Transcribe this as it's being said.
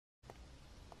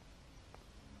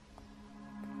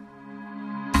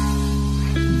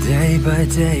by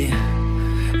day,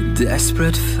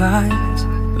 desperate fight.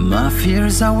 My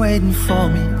fears are waiting for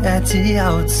me at the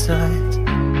outside.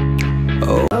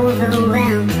 Oh.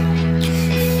 Overwhelmed,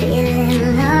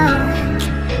 feeling low.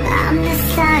 I'm the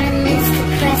start of this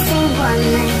depressing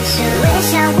one-man show.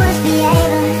 Wish I would be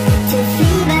able to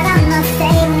flee, but I'm not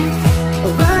stable.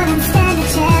 Wouldn't stand a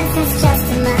chance, it's just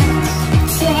too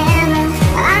much to handle.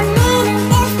 I need an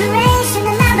inspiration,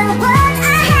 no matter what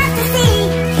I have to see.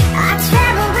 I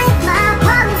travel with my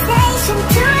pumping station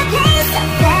to replace a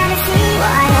fantasy.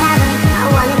 Whatever I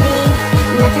wanna be,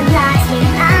 nothing blocks me,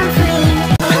 I'm free.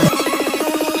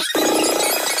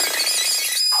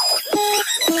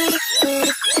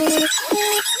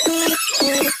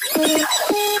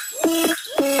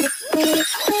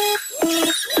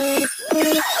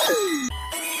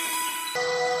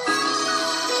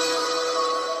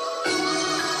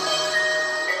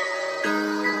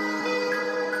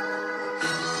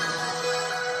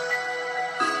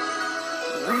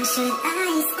 Why should I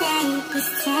stay? Please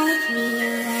take me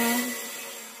away.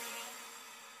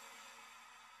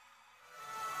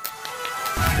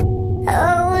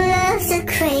 Oh, love's a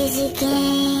crazy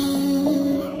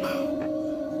game.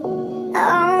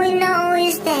 All we know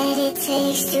is that it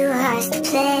takes two hearts to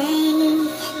play,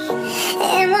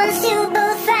 and once you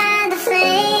both find the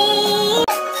flame.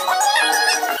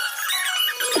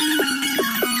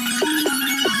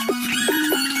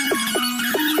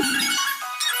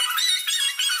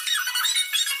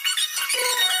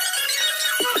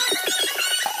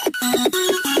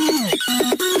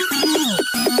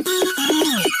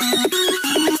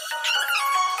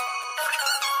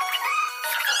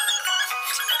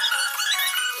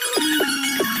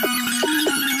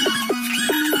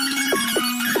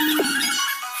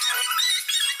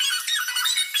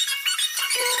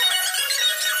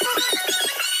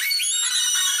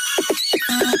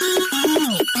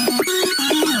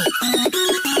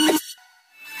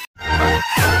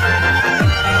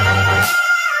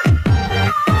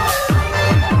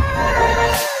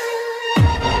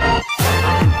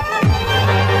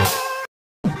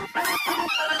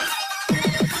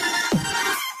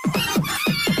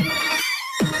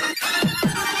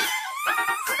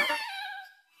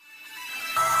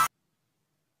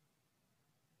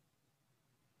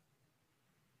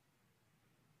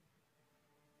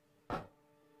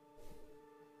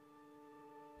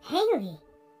 Haley.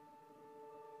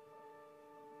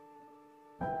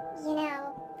 You know,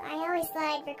 I always thought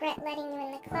I'd regret letting you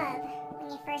in the club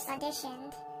when you first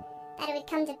auditioned. That it would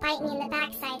come to bite me in the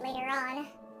backside later on.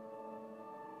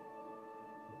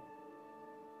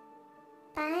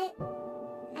 But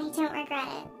I don't regret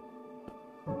it.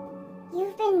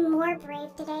 You've been more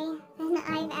brave today than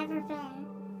I've ever been.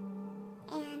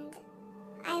 And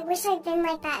I wish I'd been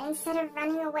like that instead of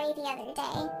running away the other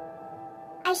day.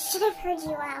 I should have heard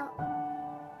you out.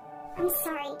 I'm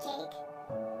sorry, Jake.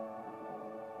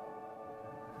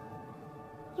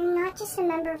 You're not just a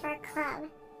member of our club.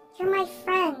 You're my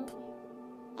friend.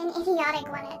 An idiotic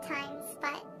one at times,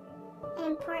 but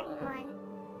an important one.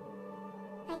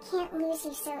 I can't lose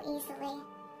you so easily.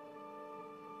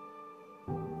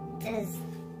 Does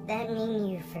that mean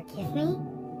you forgive me?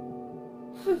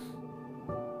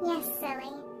 Yes,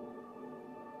 silly.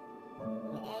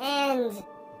 And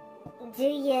do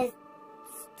you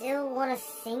still want to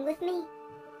sing with me?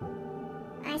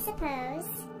 I suppose.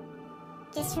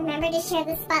 Just remember to share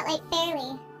the spotlight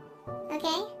fairly,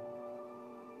 okay?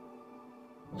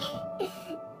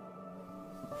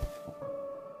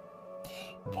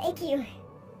 Thank you.